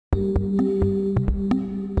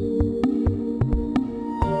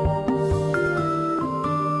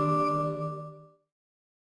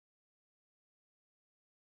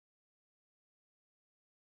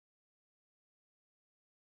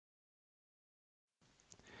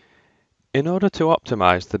In order to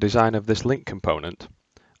optimize the design of this link component,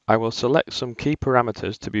 I will select some key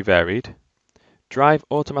parameters to be varied, drive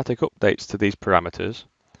automatic updates to these parameters,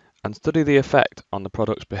 and study the effect on the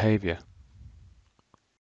product's behavior.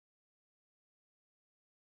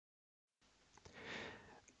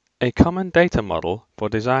 A common data model for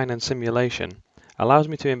design and simulation allows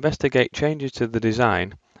me to investigate changes to the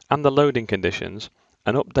design and the loading conditions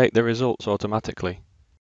and update the results automatically.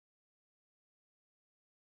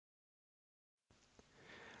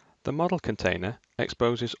 The model container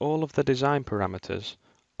exposes all of the design parameters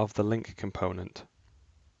of the link component.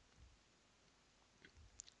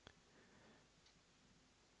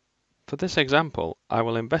 For this example, I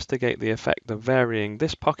will investigate the effect of varying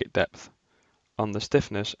this pocket depth on the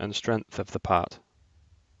stiffness and strength of the part.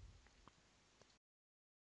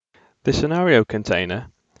 The scenario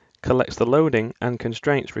container collects the loading and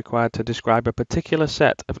constraints required to describe a particular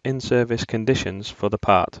set of in-service conditions for the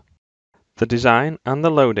part. The design and the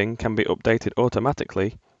loading can be updated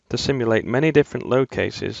automatically to simulate many different load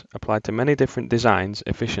cases applied to many different designs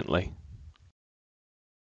efficiently.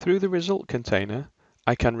 Through the result container,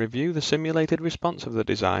 I can review the simulated response of the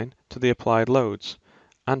design to the applied loads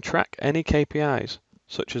and track any KPIs,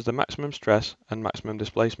 such as the maximum stress and maximum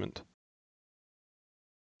displacement.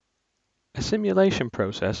 A simulation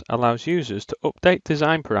process allows users to update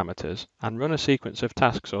design parameters and run a sequence of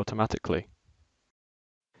tasks automatically.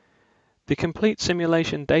 The complete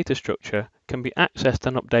simulation data structure can be accessed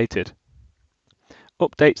and updated.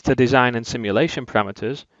 Updates to design and simulation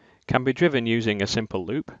parameters can be driven using a simple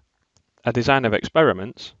loop, a design of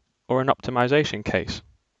experiments, or an optimization case.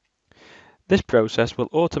 This process will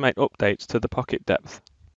automate updates to the pocket depth.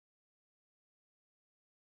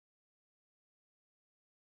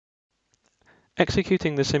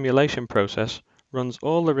 Executing the simulation process runs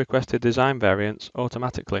all the requested design variants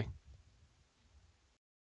automatically.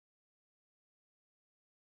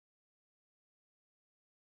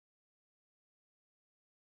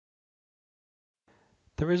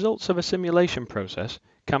 The results of a simulation process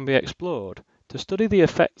can be explored to study the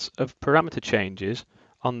effects of parameter changes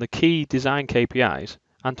on the key design KPIs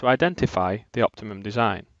and to identify the optimum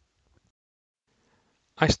design.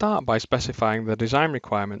 I start by specifying the design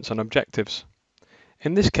requirements and objectives.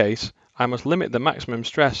 In this case, I must limit the maximum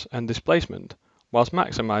stress and displacement whilst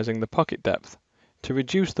maximizing the pocket depth to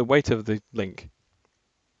reduce the weight of the link.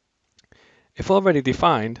 If already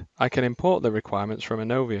defined, I can import the requirements from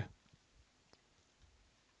Inovia.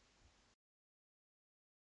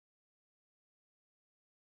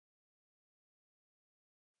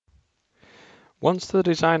 Once the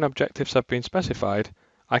design objectives have been specified,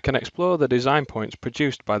 I can explore the design points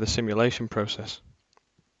produced by the simulation process.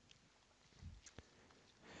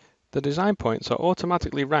 The design points are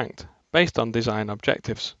automatically ranked based on design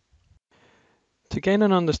objectives. To gain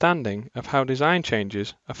an understanding of how design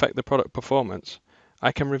changes affect the product performance,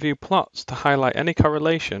 I can review plots to highlight any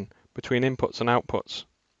correlation between inputs and outputs.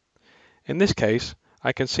 In this case,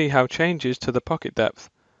 I can see how changes to the pocket depth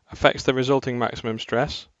affects the resulting maximum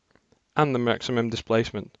stress and the maximum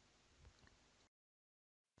displacement.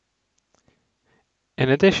 In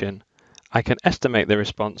addition, I can estimate the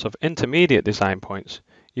response of intermediate design points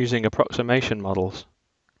using approximation models.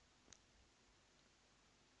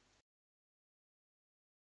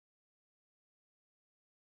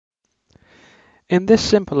 In this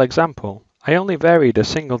simple example, I only varied a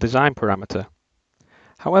single design parameter.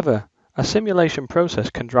 However, a simulation process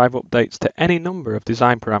can drive updates to any number of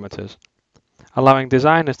design parameters, allowing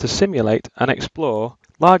designers to simulate and explore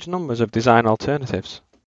large numbers of design alternatives.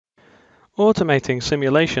 Automating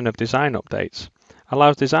simulation of design updates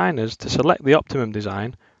allows designers to select the optimum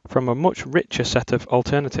design from a much richer set of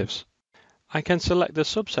alternatives. I can select a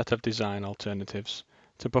subset of design alternatives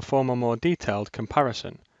to perform a more detailed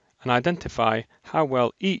comparison and identify how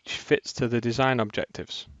well each fits to the design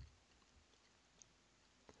objectives.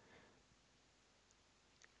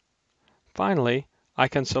 Finally, I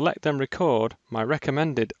can select and record my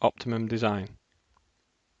recommended optimum design.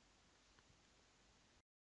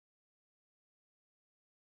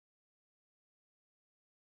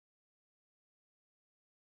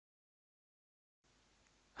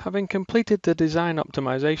 Having completed the design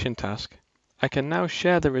optimization task, I can now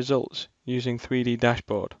share the results using 3D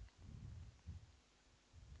Dashboard.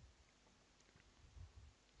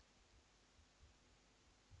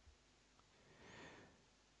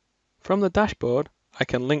 From the dashboard, I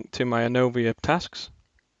can link to my Inovia tasks,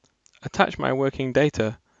 attach my working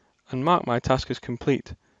data, and mark my task as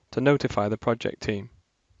complete to notify the project team.